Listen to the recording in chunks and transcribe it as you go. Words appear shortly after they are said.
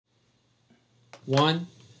1,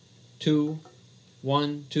 2,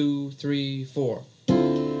 1, 2, 3, 4.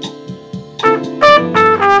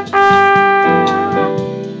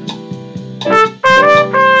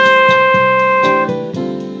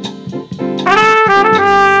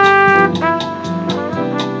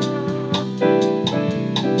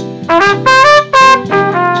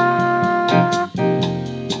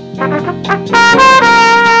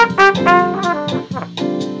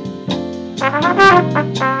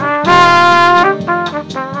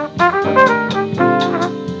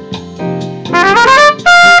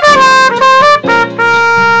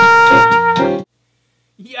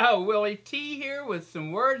 Yo, Willie T here with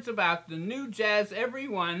some words about the new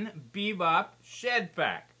JazzEveryone Bebop Shed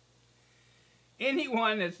Pack.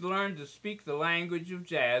 Anyone that's learned to speak the language of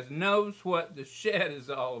jazz knows what the shed is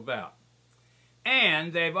all about.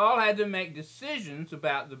 And they've all had to make decisions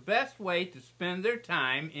about the best way to spend their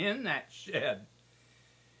time in that shed.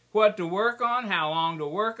 What to work on, how long to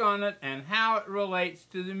work on it, and how it relates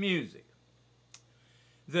to the music.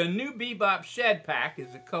 The new Bebop Shed Pack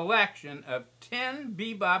is a collection of 10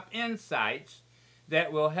 bebop insights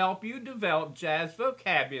that will help you develop jazz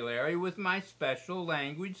vocabulary with my special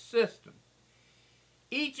language system.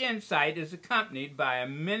 Each insight is accompanied by a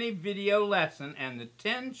mini video lesson and the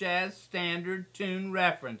 10 jazz standard tune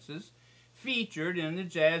references featured in the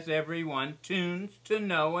JazzEveryone Tunes to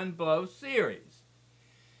Know and Blow series.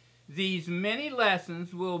 These mini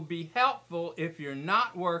lessons will be helpful if you're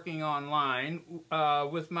not working online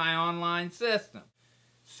with my online system.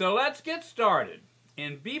 So let's get started.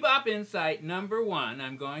 In Bebop Insight number 1,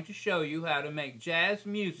 I'm going to show you how to make jazz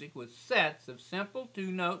music with sets of simple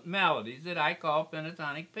two-note melodies that I call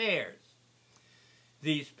pentatonic pairs.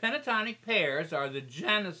 These pentatonic pairs are the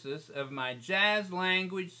genesis of my jazz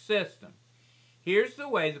language system. Here's the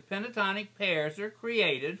way the pentatonic pairs are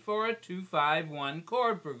created for a 2-5-1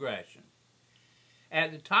 chord progression.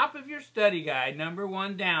 At the top of your study guide number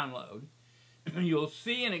 1 download, you'll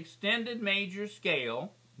see an extended major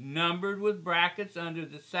scale numbered with brackets under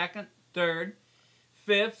the 2nd, 3rd,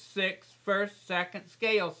 5th, 6th, 1st, 2nd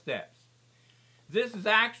scale steps. This is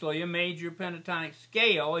actually a major pentatonic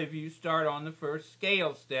scale if you start on the 1st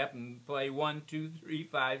scale step and play 1, 2, 3,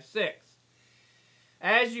 5, 6.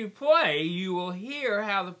 As you play, you will hear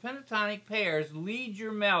how the pentatonic pairs lead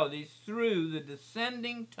your melodies through the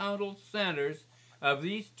descending tonal centers of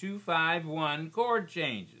these 2-5-1 chord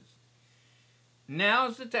changes.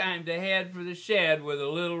 Now's the time to head for the shed with a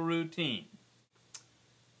little routine.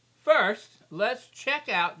 First, let's check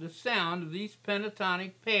out the sound of these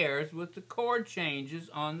pentatonic pairs with the chord changes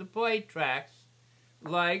on the play tracks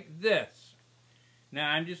like this. Now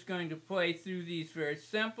I'm just going to play through these very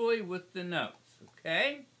simply with the notes.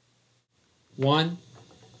 Okay? 1,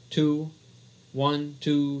 2, 1,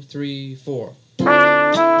 2, 3, 4.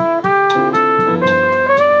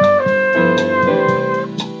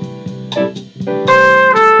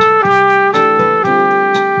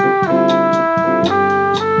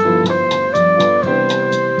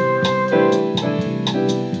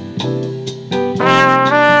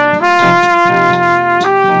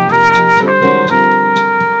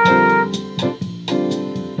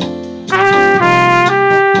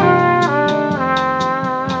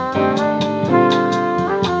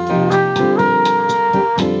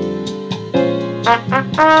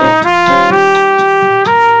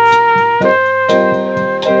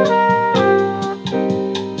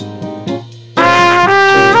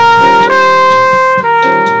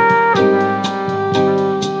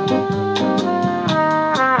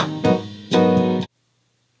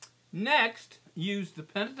 Next, use the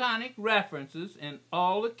pentatonic references in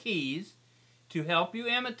all the keys to help you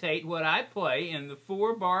imitate what I play in the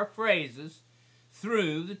 4-bar phrases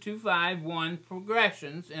through the 2-5-1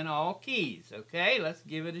 progressions in all keys. Okay, let's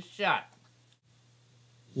give it a shot.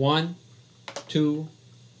 1, 2,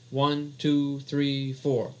 1, 2, 3,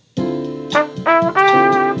 4.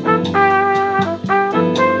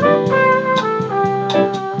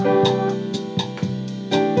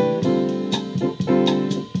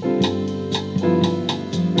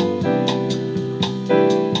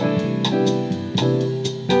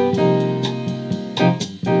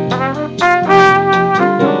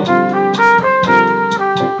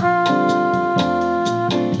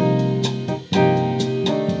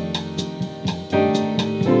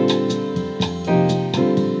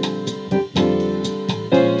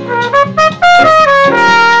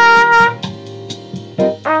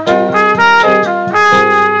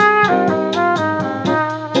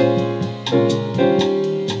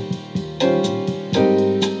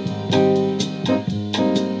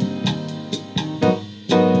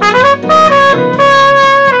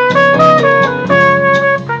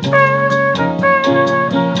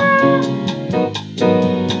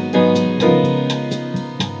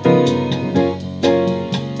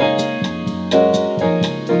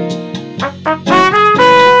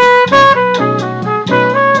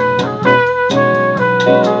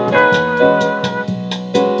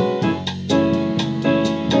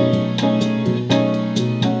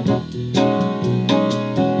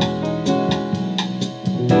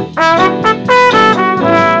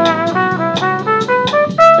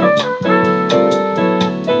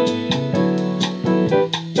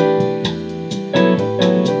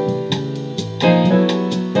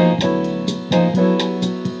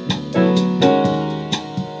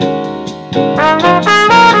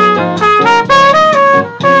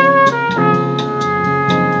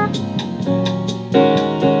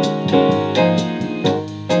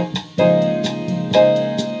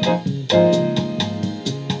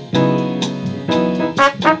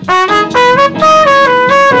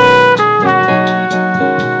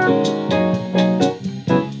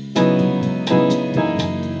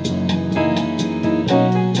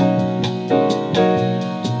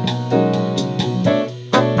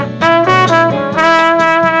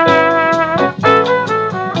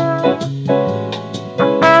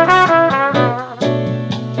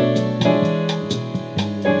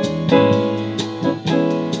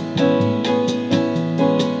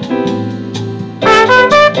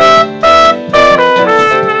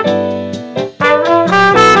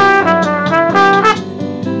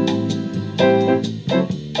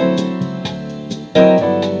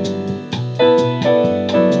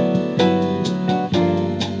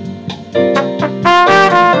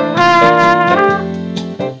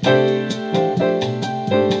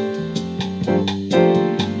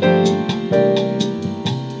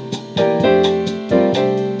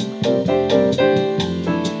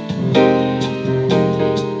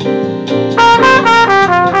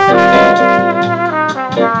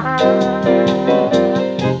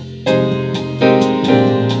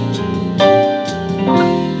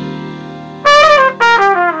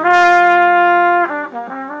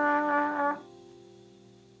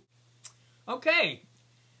 Okay,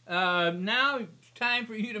 now it's time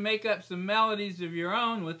for you to make up some melodies of your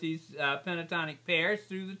own with these pentatonic pairs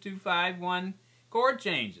through the 2-5-1 chord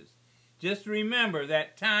changes. Just remember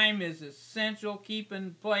that time is essential,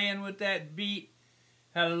 playing with that beat.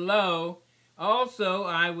 Hello. Also,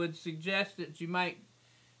 I would suggest that you might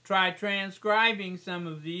try transcribing some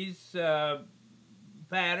of these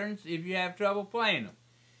patterns if you have trouble playing them.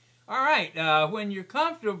 All right, when you're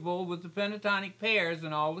comfortable with the pentatonic pairs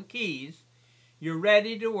and all the keys, you're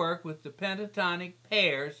ready to work with the pentatonic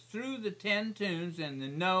pairs through the 10 tunes in the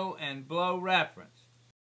know and blow reference.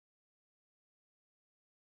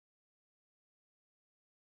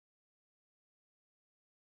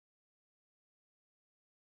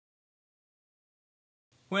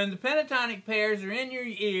 When the pentatonic pairs are in your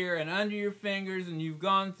ear and under your fingers and you've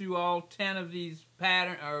gone through all 10 of these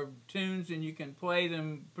tunes and you can play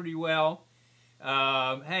them pretty well,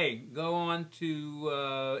 hey, go on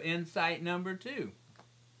to insight number 2.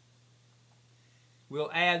 We'll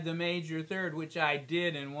add the major third, which I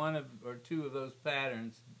did in one or two of those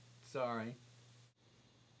patterns. Sorry.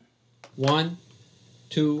 1,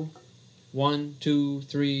 2, 1, 2,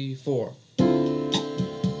 3, 4.